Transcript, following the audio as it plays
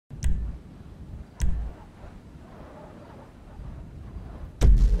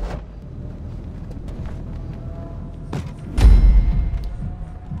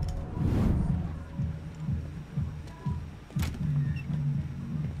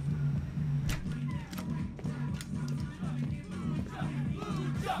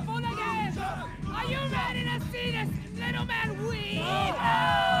Full again! Are you ready to see this little man weep?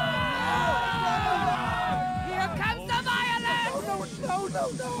 Here comes the violence! No!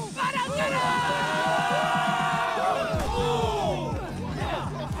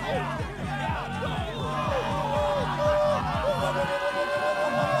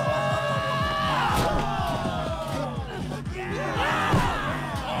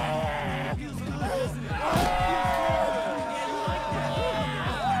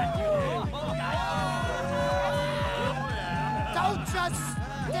 Don't just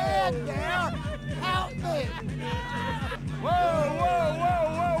stand there! Help me!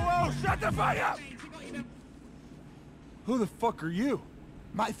 Whoa! Shut the fuck up! Who the fuck are you?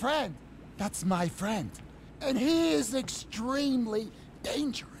 My friend. That's my friend. And he is extremely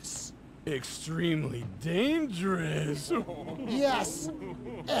dangerous. Extremely dangerous. Yes,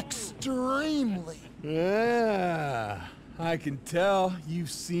 extremely. Yeah, I can tell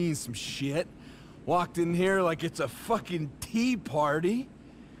you've seen some shit. Walked in here like it's a fucking tea party.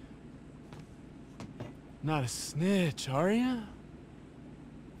 Not a snitch, are ya?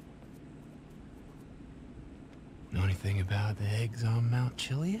 Know anything about the eggs on Mount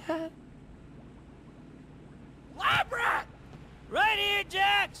Chiliad? Lab rat! Right here,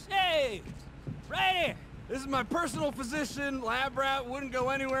 Jack! Hey! Right here! This is my personal physician. Lab Rat wouldn't go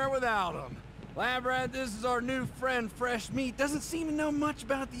anywhere without him. Lab Rat, this is our new friend, Fresh Meat. Doesn't seem to know much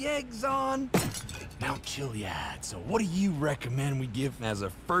about the eggs on Mount Chiliad. So what do you recommend we give as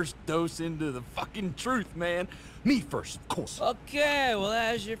a first dose into the fucking truth, man? Me first, of course. Okay, well,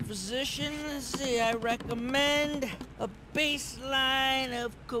 as your physician, let's see, I recommend a baseline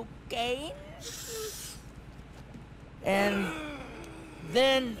of cocaine. And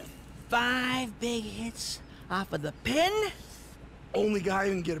then 5 big hits off of the pen. Only guy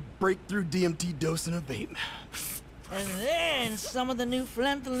who can get a breakthrough DMT dose in a vape. And then some of the new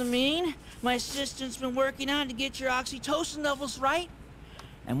phenethylamine my assistant's been working on to get your oxytocin levels right.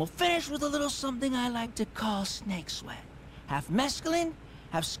 And we'll finish with a little something I like to call snake sweat. Half mescaline,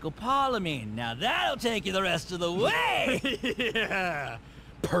 half scopolamine. Now that'll take you the rest of the way! Yeah,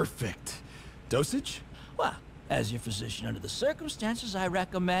 perfect. Dosage? Well, as your physician under the circumstances, I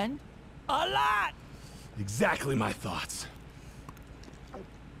recommend a lot! Exactly my thoughts.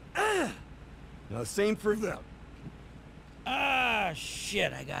 Now, same for them. Ah,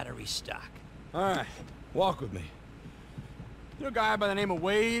 shit, I gotta restock. All right, walk with me. You know a guy by the name of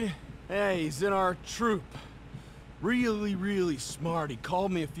Wade? Hey, he's in our troop. Really smart. He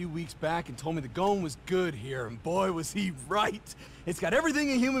called me a few weeks back and told me the going was good here, and boy, was he right. It's got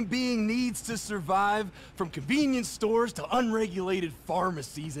everything a human being needs to survive, from convenience stores to unregulated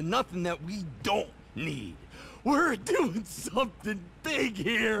pharmacies, and nothing that we don't need. We're doing something big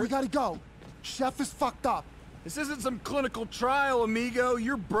here. We gotta go. Chef is fucked up. This isn't some clinical trial, amigo.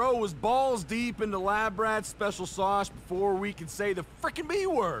 Your bro was balls deep into Lab Rat's special sauce before we could say the frickin' B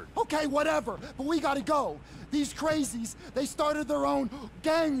word. Okay, whatever, but we gotta go. These crazies, they started their own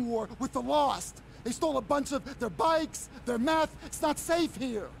gang war with the Lost. They stole a bunch of their bikes, their meth. It's not safe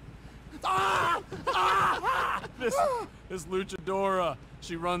here. This luchadora,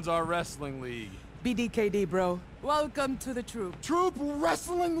 she runs our wrestling league. BDKD, bro. Welcome to the troop. Troop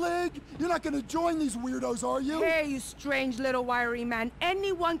Wrestling League? You're not gonna join these weirdos, are you? Hey, you strange little wiry man.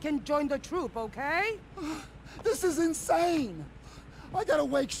 Anyone can join the troop, okay? This is insane. I gotta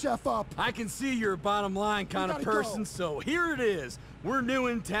wake Chef up. I can see you're a bottom line kind of person, so here it is. We're new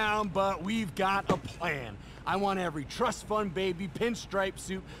in town, but we've got a plan. I want every trust fund baby, pinstripe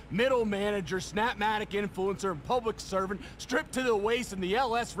suit, middle manager, snapmatic influencer, and public servant stripped to the waist in the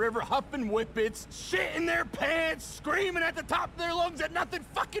LS River, huffing whippets, shit in their pants, screaming at the top of their lungs that nothing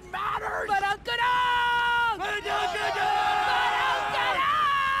fucking matters! But I'll get out!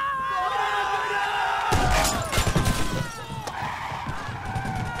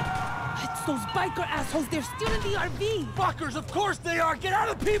 It's those biker assholes. They're stealing the RV. Fuckers, of course they are! Get out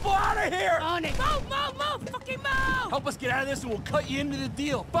of the people out of here! On it. Move! Fucking move! Help us get out of this and we'll cut you into the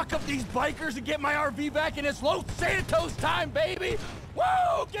deal. Fuck up these bikers and get my RV back, and it's Los Santos time, baby!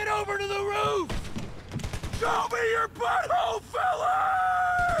 Whoa! Get over to the roof! Show me your butthole,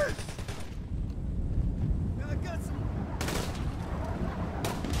 fellas! I got some...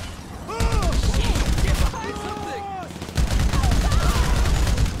 Oh, shit! Get behind something!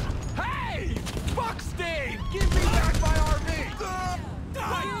 Hey! Fuck Steve! Give me back my RV!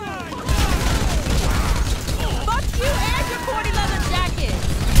 Fuck you and your 40 leather jacket!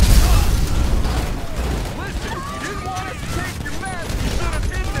 Listen, if you didn't want us to take your mask, you should have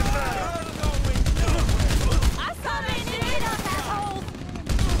hidden it better! I saw that shit, assholes!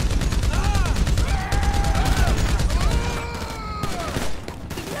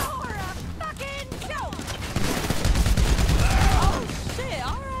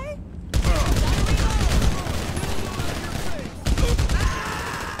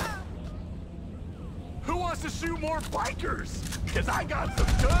 to shoot more bikers, because I got some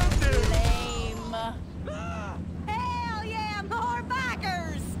gun dudes. Lame. Hell yeah, more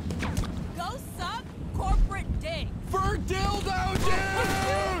bikers! Go suck corporate dick. For dildo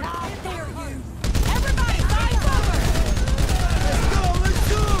dude! How dare you! Everybody find cover! Let's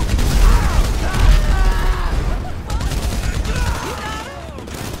go! You got him?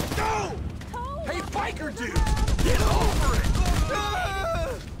 Go! Hey, biker dude! Get over it!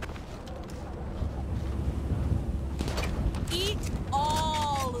 Eat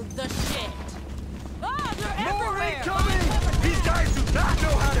all the shit. Oh, they're More everywhere! incoming! These guys do not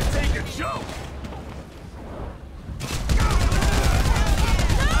know how to take a joke!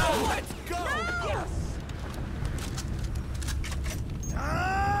 No! Let's go! No! Yes!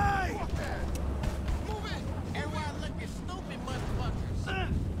 Die! Move it! Everyone looking stupid, motherfuckers.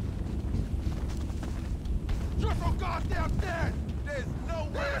 You're so goddamn dead! There's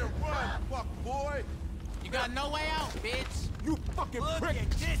nowhere to run, fuck boy! You got no way out, bitch. You fucking prick! Look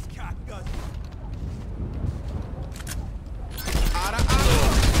at this cockgun!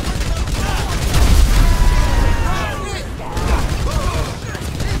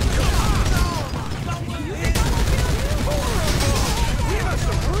 We must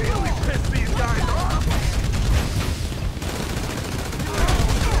have really pissed these guys off!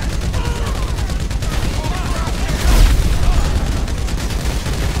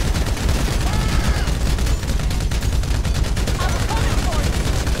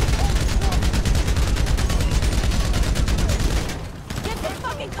 Get some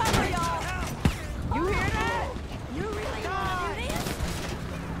fucking cover, y'all! You hear that? You really wanna do this?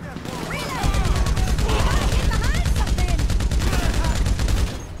 Reload! You gotta get behind something!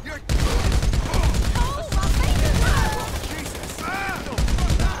 Oh, my fingers hurt!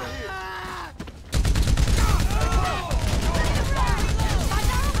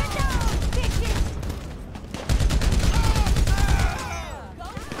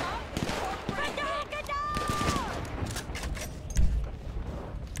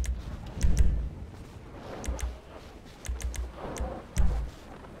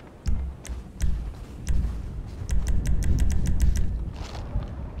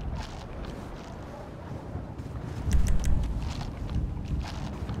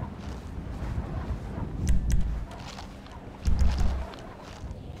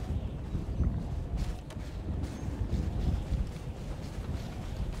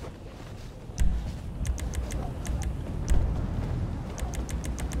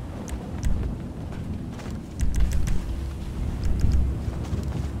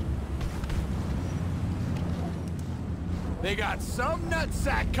 They got some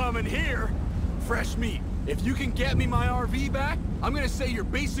nutsack coming here. Fresh meat. If you can get me my RV back, I'm gonna say you're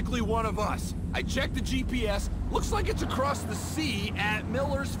basically one of us. I checked the GPS. Looks like it's across the sea at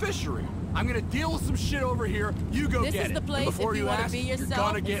Miller's Fishery. I'm gonna deal with some shit over here. You go This get is it. the place And before if you you wanna ask, be you're yourself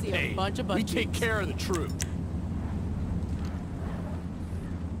gonna and get see a paid. bunch of We butt take cheeks. care of the troop.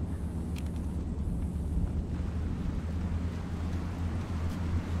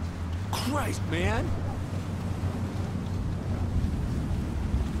 Christ, man!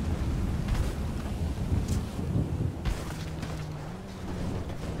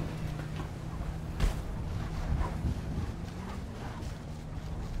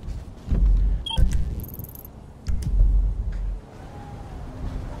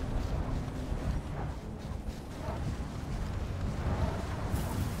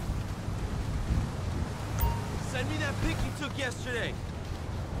 Send me that pic you took yesterday.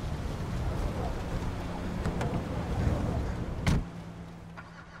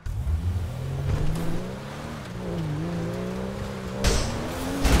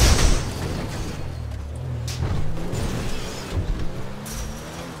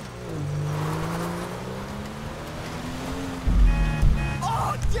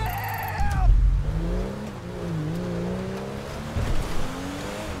 Oh, damn!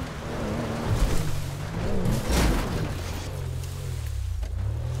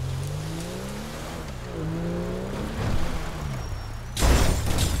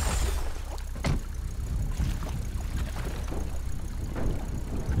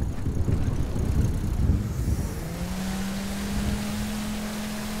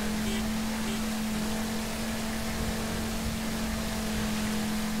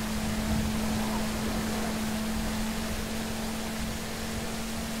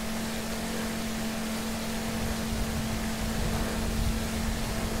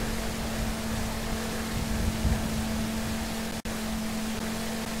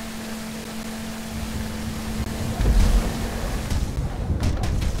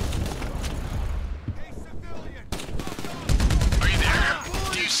 Are you there?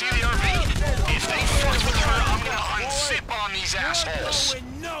 Do you see the RV? If they fucked with your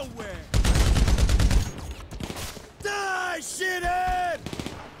shithead!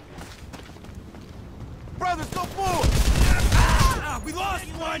 Brothers, go forward! Ah, we lost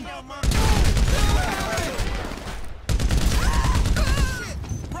one!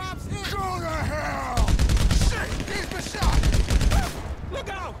 Props in! Go to hell! Shit! He's been shot! Look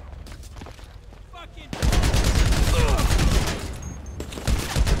out! Fucking...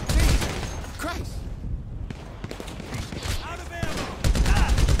 Christ! Out of ammo!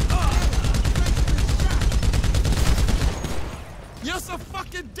 You're so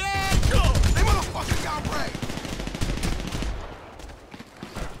fucking dead! They motherfucking got Ray!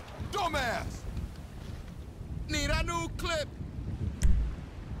 Dumbass! Need a new clip!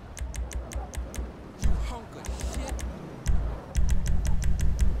 You hunk of shit!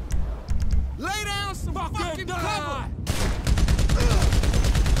 Lay down some fucking cover!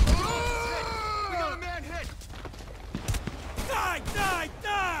 We got a man hit! Die! Die!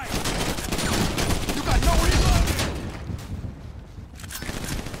 Die! You got no reloading!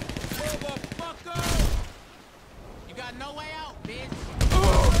 Motherfucker! You got no way out, bitch.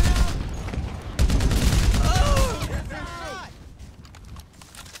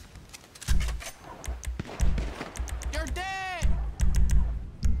 You're dead!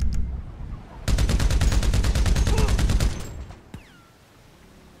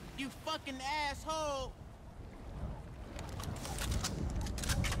 You fucking asshole!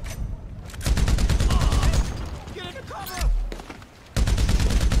 Get in the cover!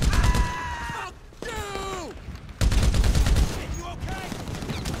 Fuck you! Shit, you okay?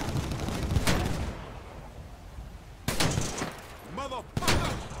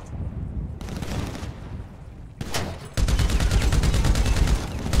 Motherfucker!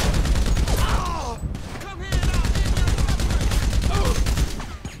 Come here now!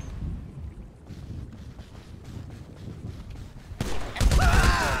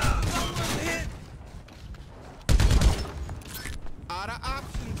 Out of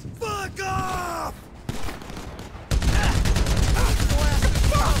options. Fuck off!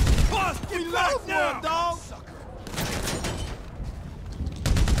 Boss, get back now! Dog. Sucker.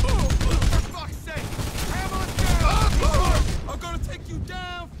 For fuck's sake! Hammer down! I'm gonna take you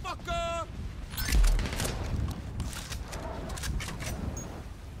down, fucker!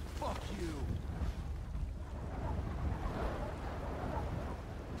 Fuck you.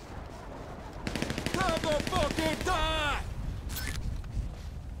 Time to fucking die!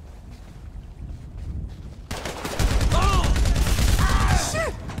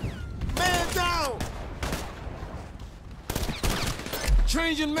 Shit! Man down!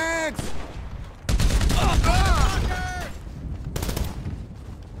 Changing mags!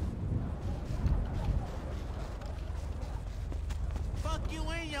 Fuck you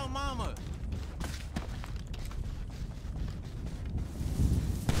and your mama.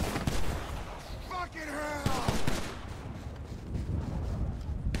 Fucking hell!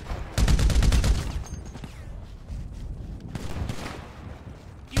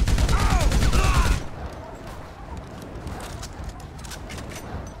 You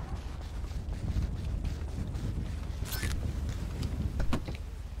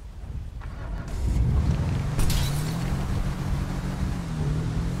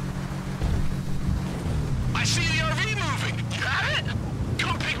I see the RV moving. You got it?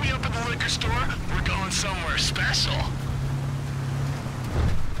 Come pick me up at the liquor store. We're going somewhere special.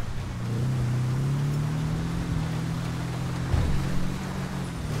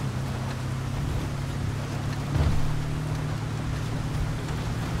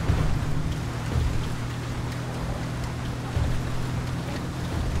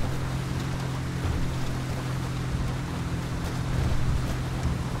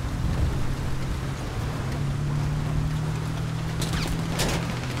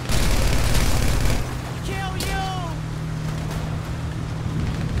 kill you!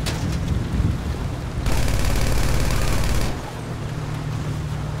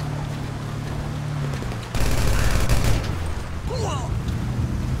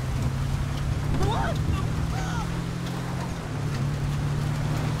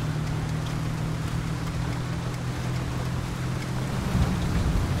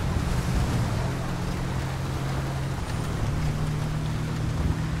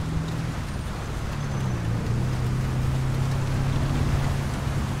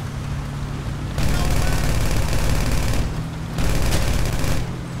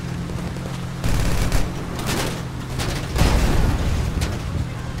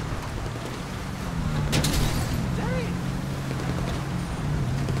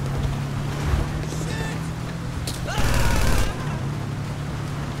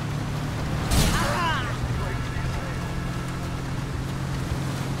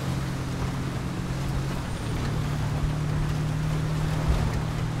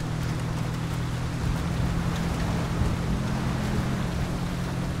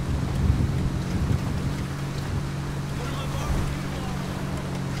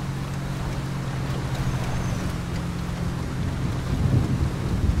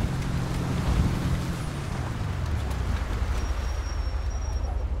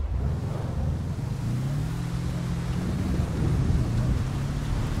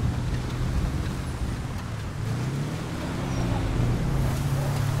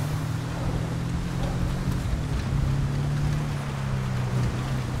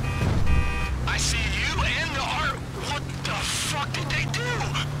 see you and the art. What the fuck did they do?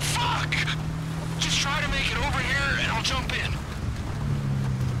 Fuck! Just try to make it over here and I'll jump in.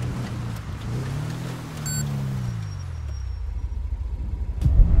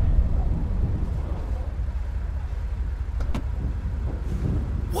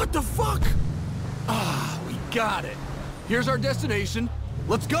 What the fuck? Ah, we got it. Here's our destination.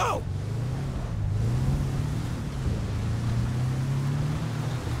 Let's go!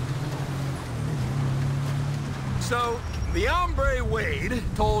 So, the hombre Wade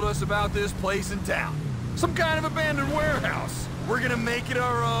told us about this place in town. Some kind of abandoned warehouse. We're gonna make it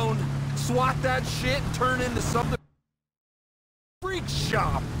our own, swat that shit, and turn it into something freak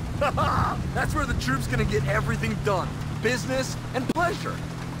shop. That's where the troop's gonna get everything done. Business and pleasure.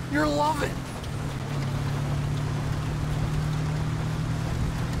 You'll love it.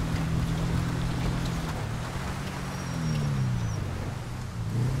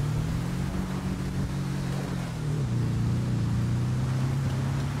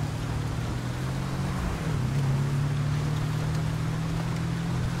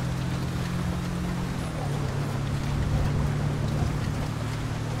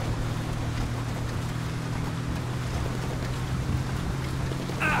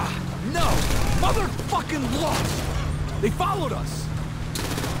 Motherfucking lost! They followed us!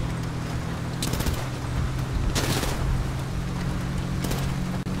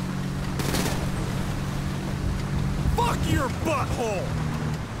 Fuck your butthole!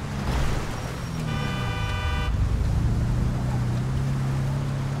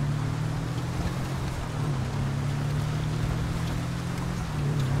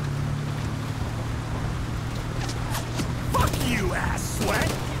 Fuck you, ass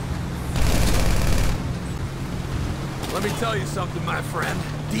sweat! Let me tell you something, my friend.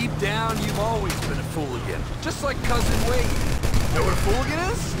 Deep down, you've always been a fooligan. Just like Cousin Wade. Know what a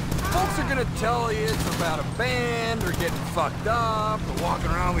fooligan is? Folks are gonna tell you it's about a band, or getting fucked up, or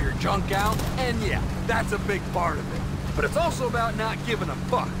walking around with your junk out. And yeah, that's a big part of it. But it's also about not giving a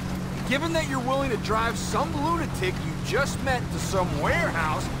fuck. Given that you're willing to drive some lunatic you just met to some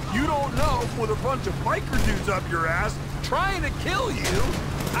warehouse you don't know with a bunch of biker dudes up your ass trying to kill you,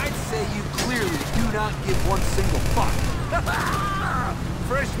 I'd say you clearly do not give one single fuck.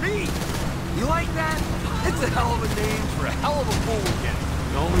 Fresh meat! You like that? It's a hell of a name for a hell of a fooligan.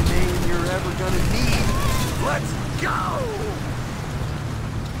 The only name you're ever gonna need. Let's go!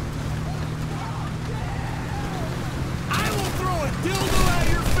 I will throw a dildo at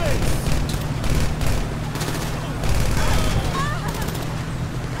your face!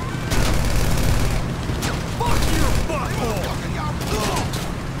 Fuck your butthole!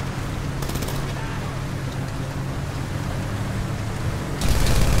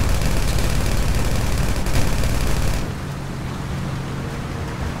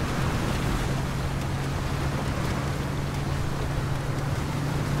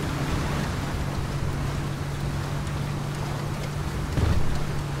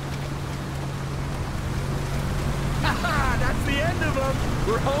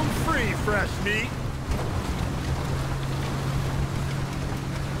 We're home free, fresh meat.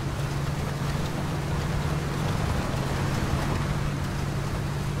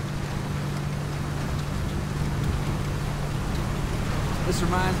 This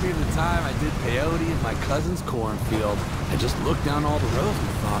reminds me of the time I did peyote in my cousin's cornfield. I just looked down all the rows and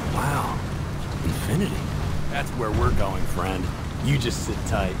thought, wow, infinity. That's where we're going, friend. You just sit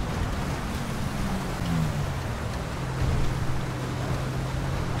tight.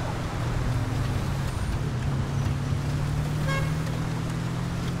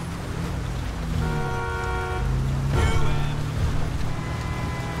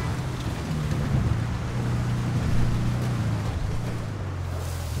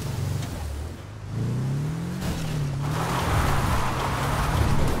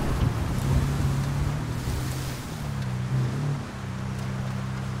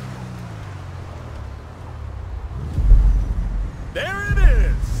 There it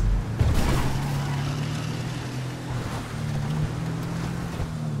is!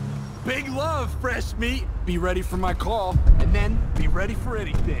 Big love, fresh meat. Be ready for my call, and then be ready for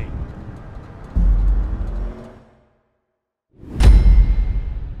anything.